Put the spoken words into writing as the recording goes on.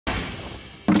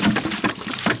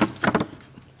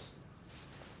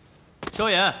萧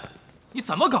炎，你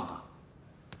怎么搞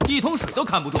的？一桶水都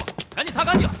看不住，赶紧擦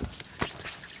干净。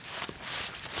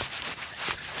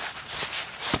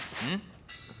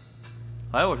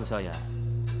哎，我说萧炎，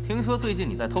听说最近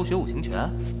你在偷学五行拳，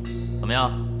怎么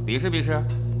样？比试比试？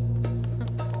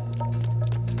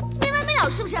没完没了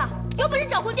是不是？有本事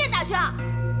找魂殿打去啊！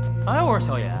哎，我说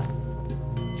萧炎，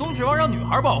总指望让女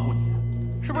孩保护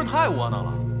你，是不是太窝囊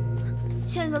了？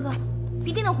萧炎哥哥，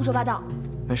别听他胡说八道。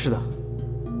没事的，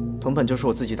铜本就是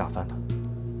我自己打翻的。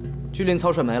聚灵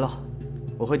草水没了，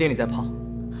我回店里再泡。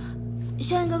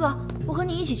萧炎哥哥，我和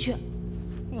你一起去。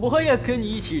我也跟你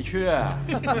一起去。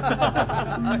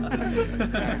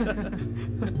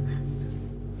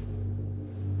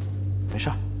没事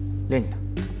儿，练你的。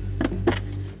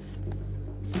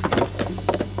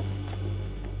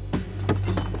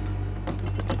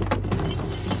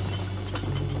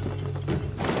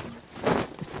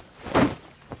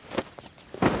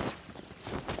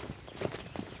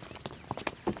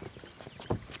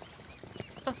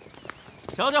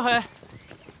瞧瞧嘿，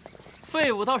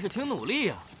废物倒是挺努力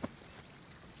呀。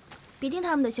别听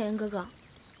他们的，萧炎哥哥，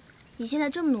你现在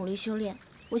这么努力修炼，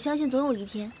我相信总有一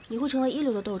天你会成为一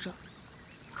流的斗者。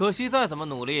可惜再怎么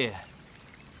努力，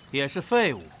也是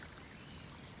废物。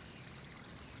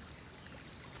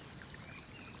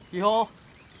哟，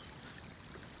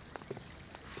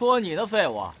说你的废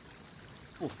物啊，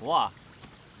不服啊？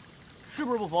是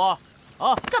不是不服啊？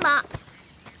干嘛？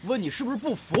问你是不是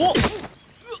不服？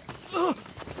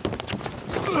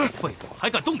小废物还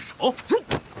敢动手！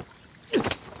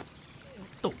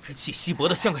斗志气稀薄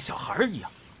的像个小孩一样，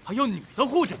还有女的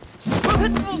护着你。哪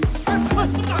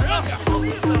儿啊？什么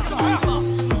意思？哪儿啊？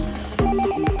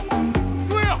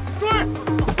追啊！追！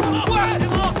追！别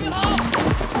跑！别跑！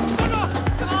站住！别跑！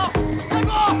站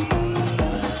住！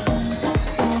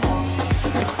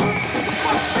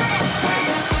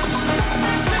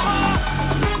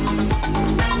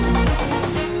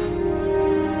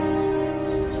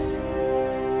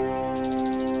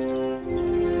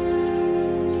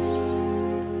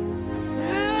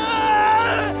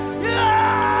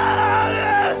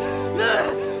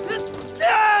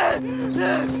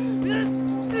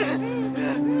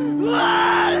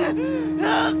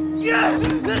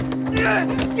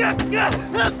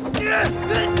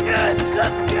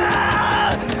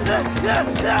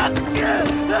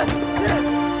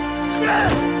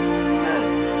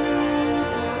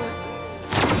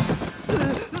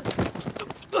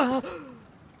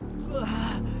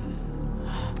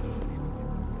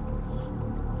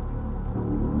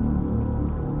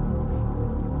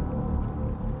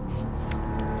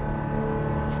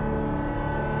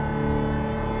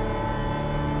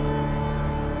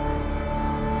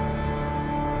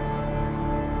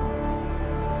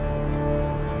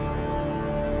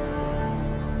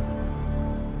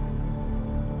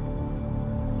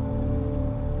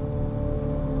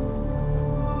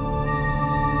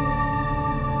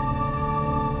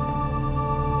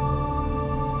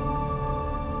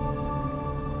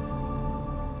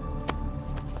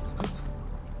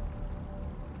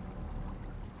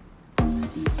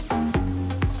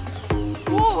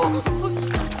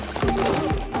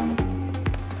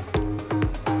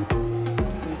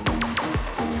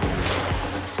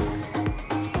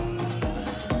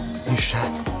女神，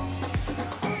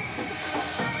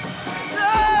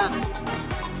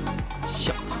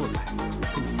小兔崽子，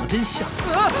跟你娘真像。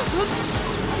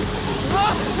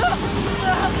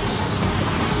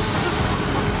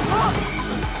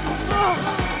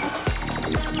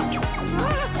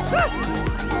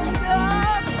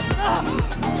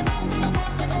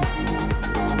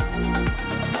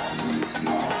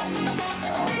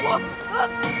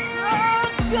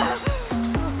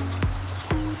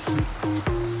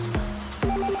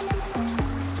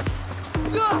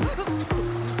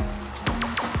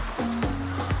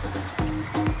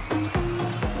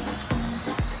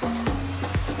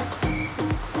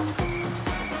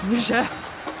你是谁？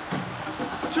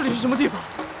这里是什么地方？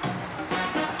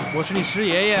我是你师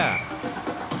爷爷。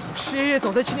师爷爷早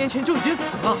在7年前就已经死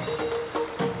了。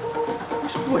你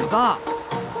是鬼吧？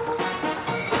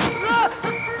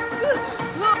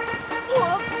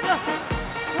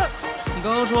你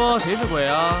刚刚说谁是鬼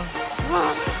啊？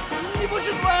你不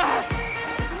是鬼，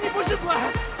你不是鬼，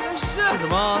是什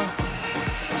么？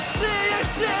师爷爷，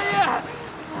师爷爷。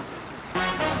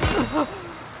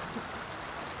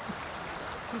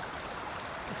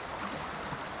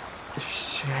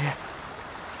师爷爷，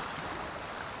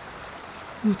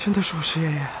你真的是我师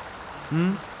爷爷？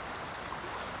嗯。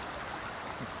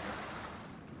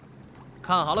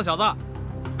看好了，小子。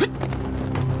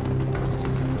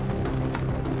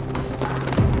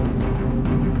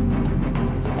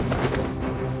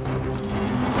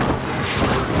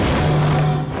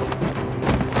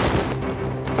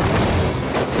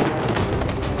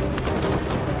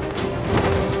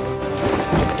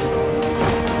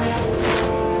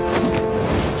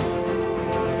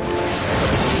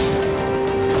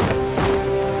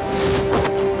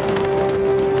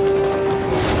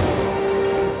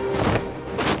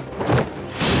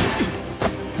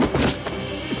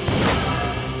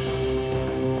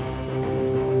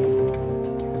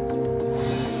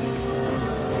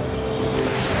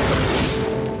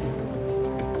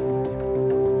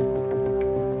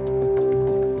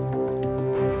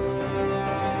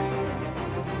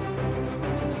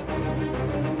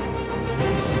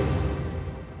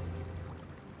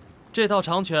这套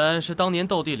长拳是当年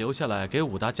斗帝留下来给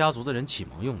5大家族的人启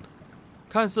蒙用的，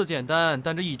看似简单，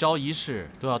但这一招一式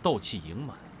都要斗气盈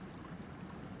满。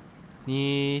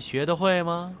你学得会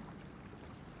吗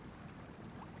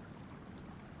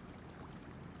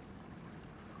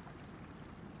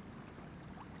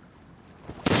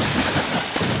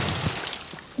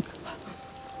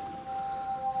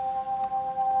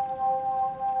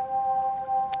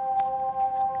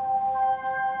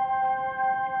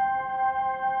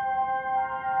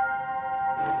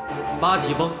？8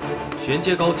级崩，玄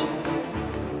阶高级。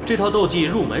这套斗技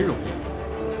入门容易，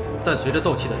但随着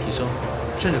斗气的提升，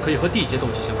甚至可以和地阶斗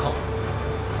技相抗衡。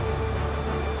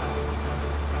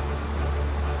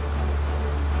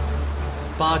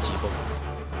8级崩，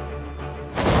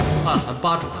暗含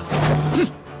8种暗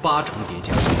力，8重叠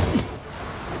加。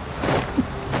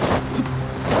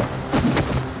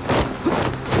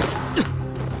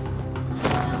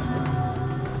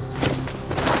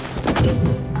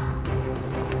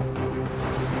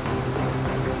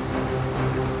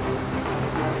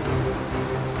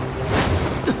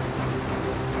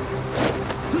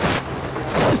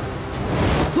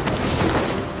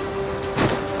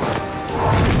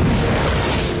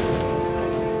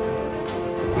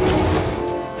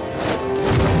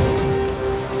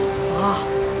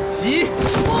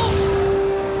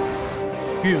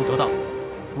运用得当，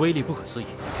威力不可思议。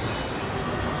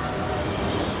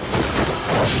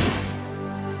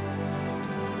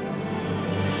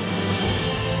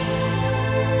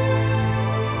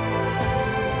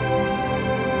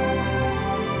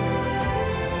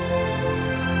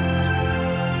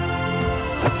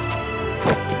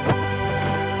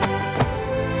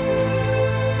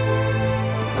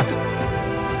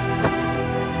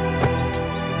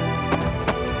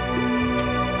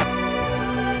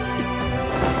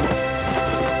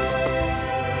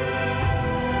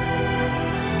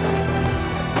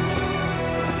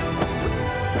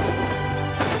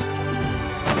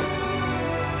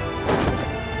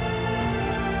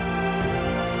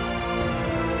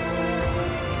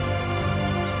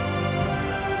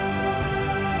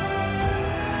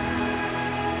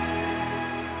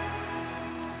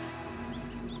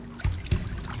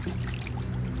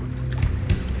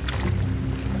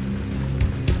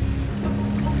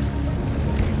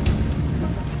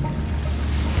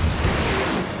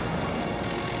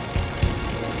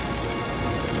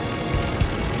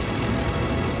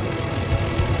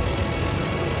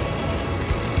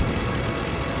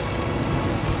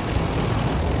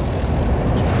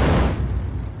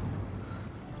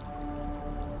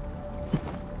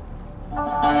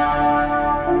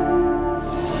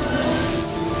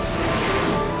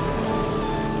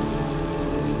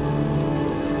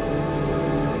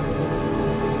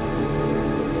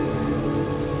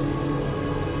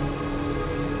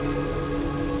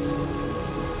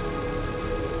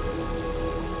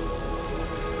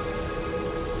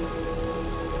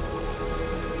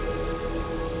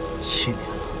7年了，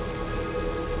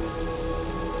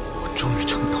我终于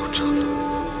成斗者了。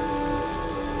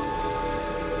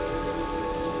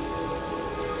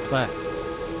喂，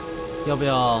要不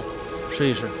要试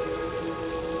一试？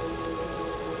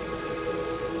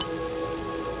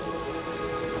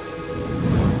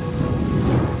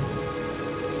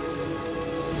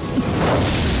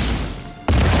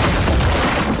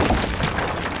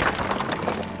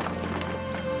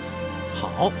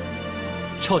好，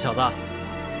臭小子，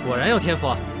果然有天赋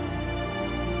啊！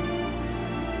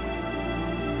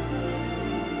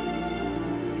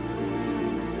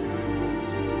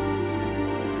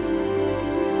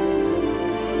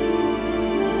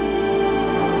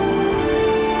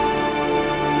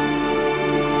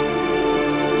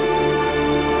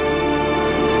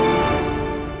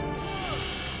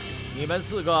你们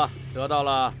4个得到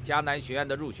了迦南学院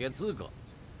的入学资格，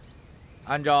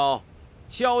按照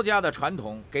萧家的传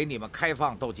统，给你们开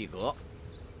放斗技阁。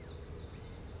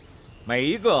每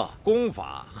一个功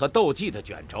法和斗技的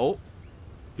卷轴，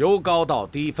由高到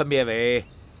低分别为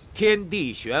天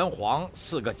地玄黄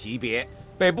4个级别，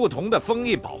被不同的封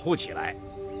印保护起来。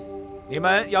你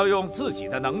们要用自己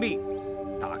的能力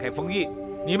打开封印。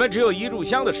你们只有1炷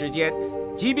香的时间，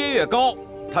级别越高，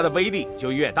它的威力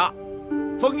就越大，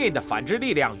封印的反制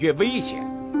力量越危险。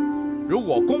如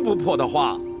果攻不破的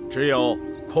话，只有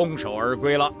空手而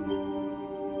归了。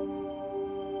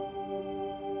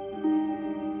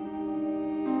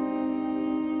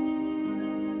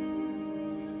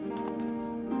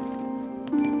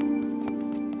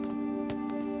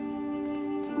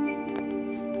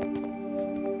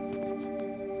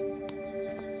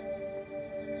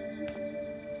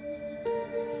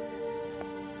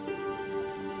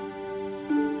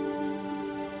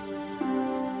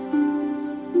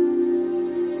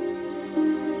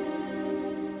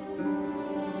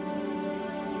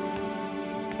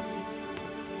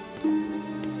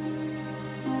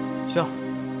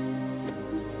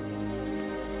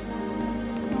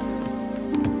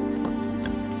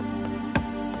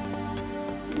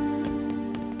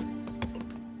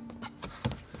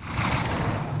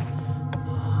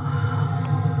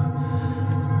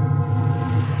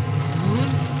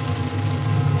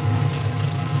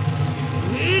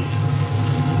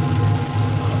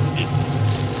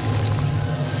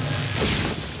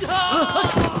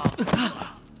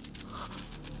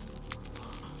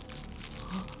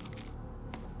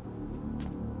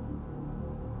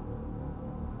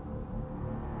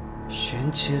玄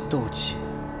阶斗技。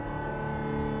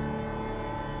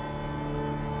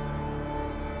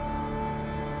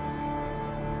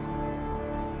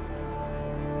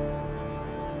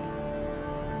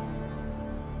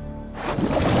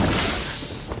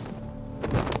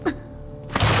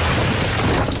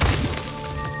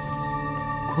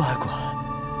乖乖，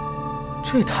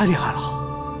这也太厉害了！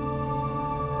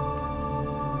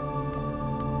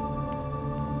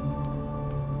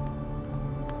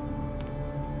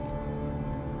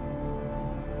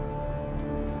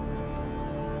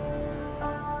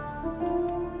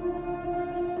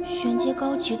玄阶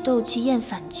高级斗技厌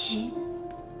反击。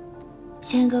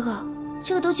仙人哥哥，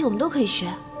这个斗技我们都可以学。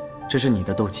这是你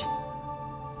的斗技，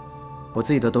我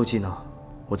自己的斗技呢，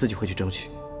我自己会去争取。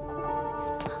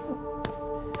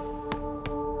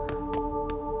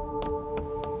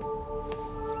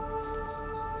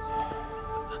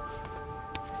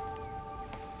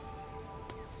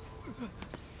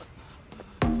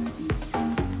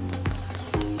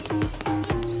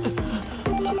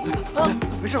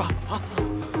 没事吧？啊！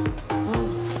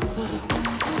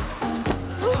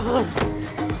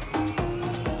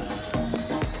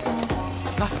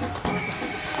来，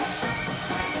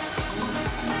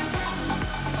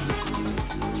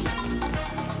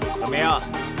怎么样？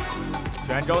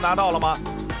卷轴拿到了吗？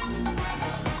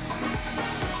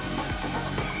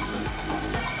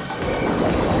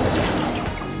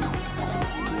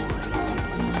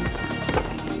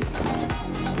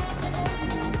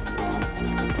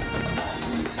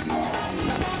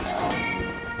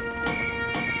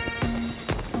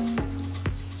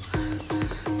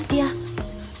爹，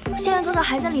仙人哥哥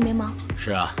还在里面吗？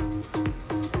是啊。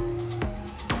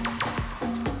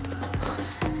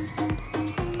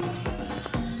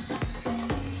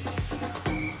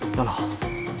 药老，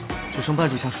只剩半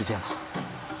炷香时间了，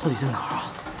到底在哪儿啊？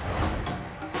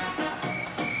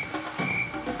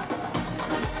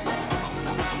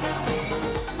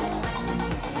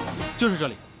就是这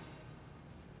里。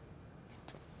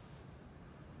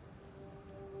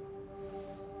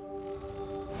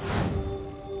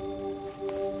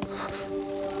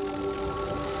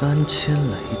3000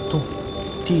雷动，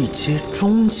地阶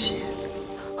中阶。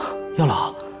药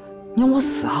老，你让我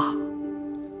死啊！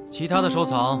 其他的收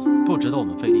藏不值得我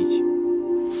们费力气。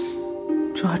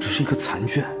这还只是一个残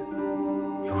卷，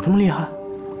有这么厉害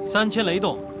？3000雷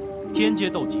动，天阶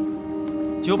斗技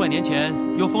，900年前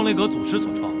由风雷阁祖师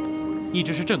所创，一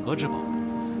直是镇阁之宝。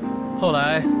后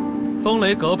来，风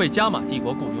雷阁被加玛帝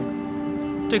国雇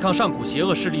佣，对抗上古邪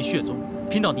恶势力血宗，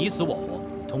拼到你死我活，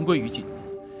同归于尽。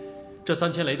这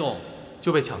3000雷动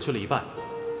就被抢去了一半。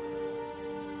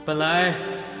本来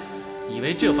以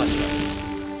为这番战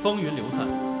役风云流散。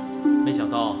 没想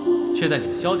到却在你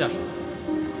们萧家手里。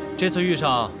这次遇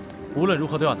上，无论如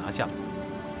何都要拿下。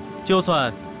就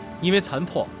算因为残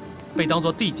破被当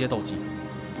作地阶斗技，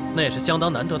那也是相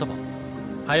当难得的宝物。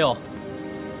还有，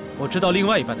我知道另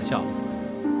外一半的下落。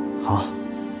好，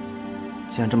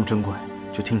既然这么珍贵，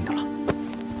就听你的了。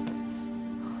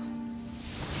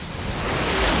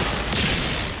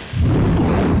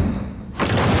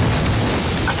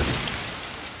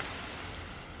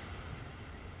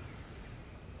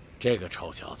这个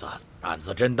臭小子胆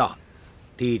子真大，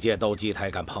地阶斗技他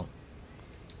也敢碰。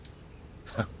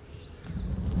哼！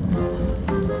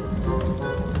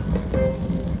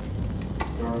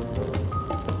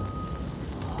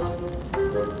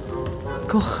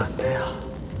够狠的呀！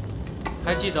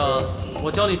还记得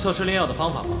我教你测试炼药的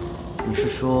方法吗？你是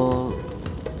说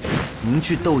凝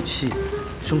聚斗气，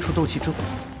生出斗气之火？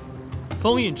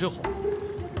封印之火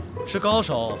是高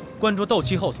手灌注斗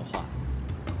气后所化。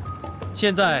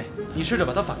 现在你试着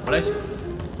把它反过来想，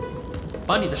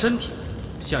把你的身体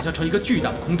想象成一个巨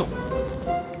大的空洞，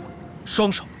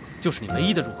双手就是你唯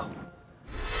一的入口。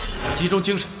集中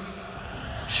精神，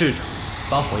试着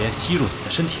把火焰吸入你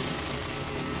的身体。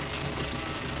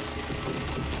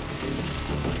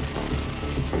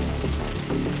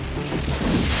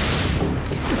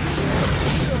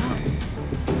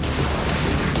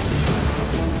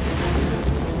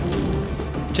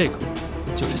这个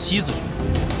就是吸字诀。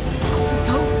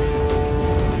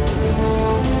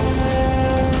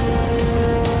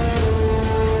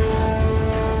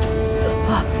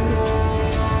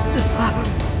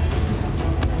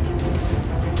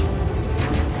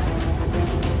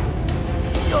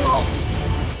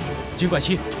 尽管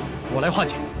吸，我来化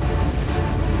解。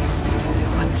没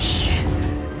问题。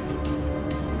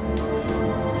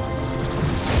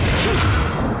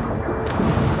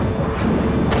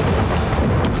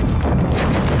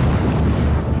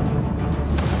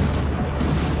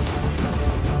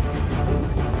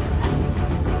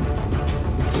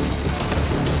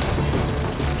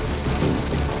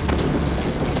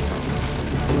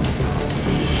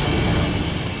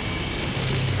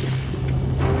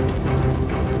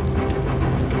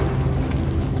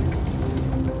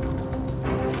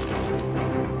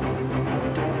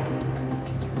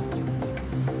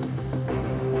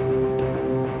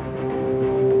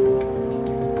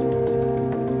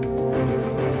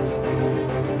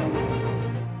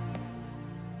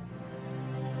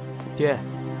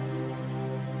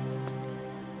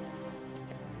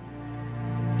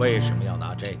为什么要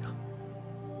拿这个？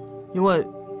因为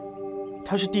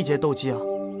它是地阶斗技啊。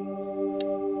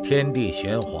天地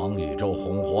玄黄，宇宙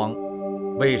洪荒，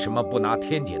为什么不拿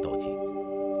天阶斗技？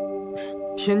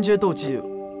天阶斗技，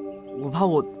我怕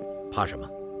我……怕什么？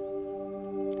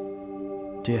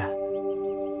爹，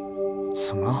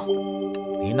怎么了？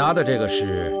你拿的这个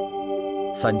是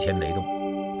3000雷动，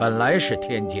本来是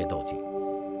天阶斗技，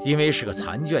因为是个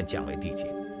残卷降为地阶。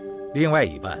另外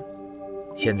一半，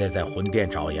现在在魂殿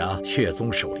爪牙血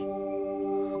宗手里。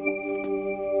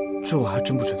这我还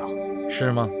真不知道。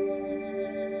是吗？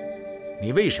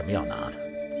你为什么要拿它？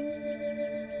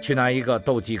去拿一个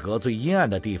斗技阁最阴暗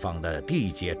的地方的地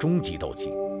阶终极斗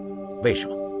技，为什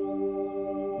么？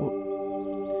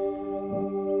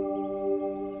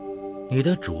你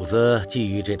的主子觊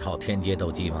觎这套天阶斗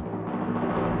技吗？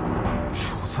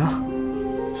主子？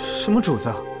什么主子？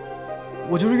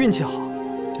我就是运气好。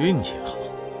运气好？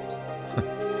哼，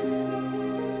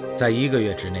在1个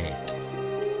月之内，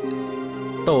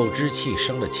斗之气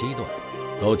升了7段，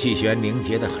斗气旋凝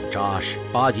结得很扎实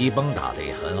，8级崩打得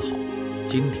也很好。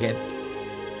今天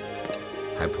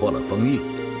还破了封印，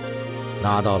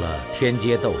拿到了天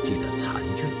阶斗技的残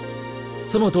卷。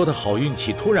这么多的好运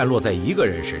气突然落在一个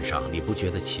人身上，你不觉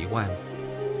得奇怪吗？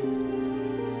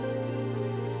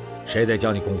谁在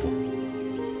教你功夫？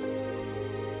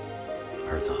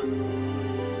儿子，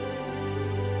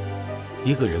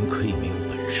一个人可以没有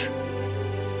本事，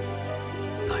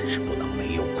但是不能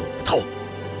没有骨头。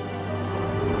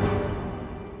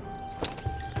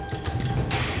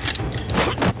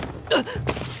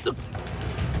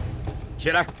起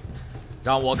来，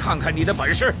让我看看你的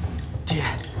本事。爹。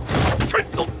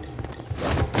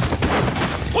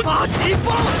8级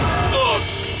崩！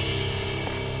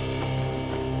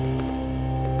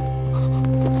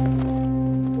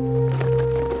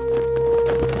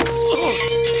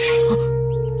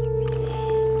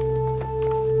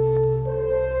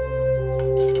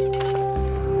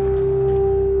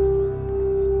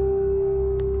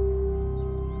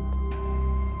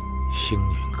星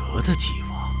陨阁的技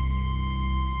法，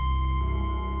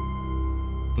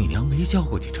你娘没教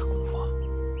过你这功夫啊？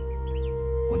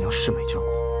我娘是没教过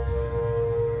我，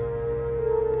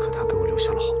可她给我留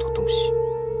下了好多